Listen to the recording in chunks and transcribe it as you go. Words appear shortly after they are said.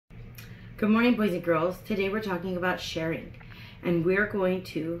Good morning, boys and girls. Today we're talking about sharing, and we're going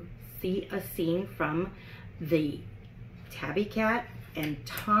to see a scene from the Tabby Cat and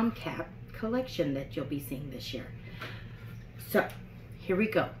Tomcat collection that you'll be seeing this year. So here we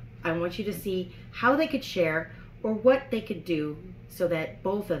go. I want you to see how they could share or what they could do so that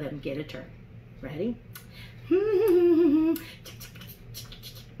both of them get a turn. Ready?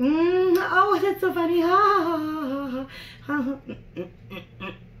 Oh, that's so funny.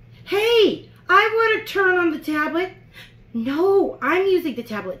 Hey, I want to turn on the tablet. No, I'm using the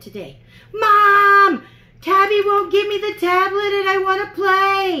tablet today. Mom, Tabby won't give me the tablet and I want to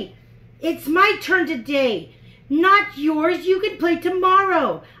play. It's my turn today, not yours. You can play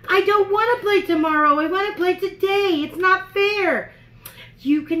tomorrow. I don't want to play tomorrow. I want to play today. It's not fair.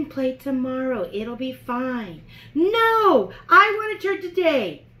 You can play tomorrow. It'll be fine. No, I want to turn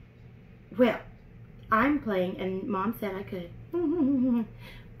today. Well, I'm playing and Mom said I could.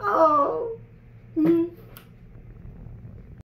 Oh.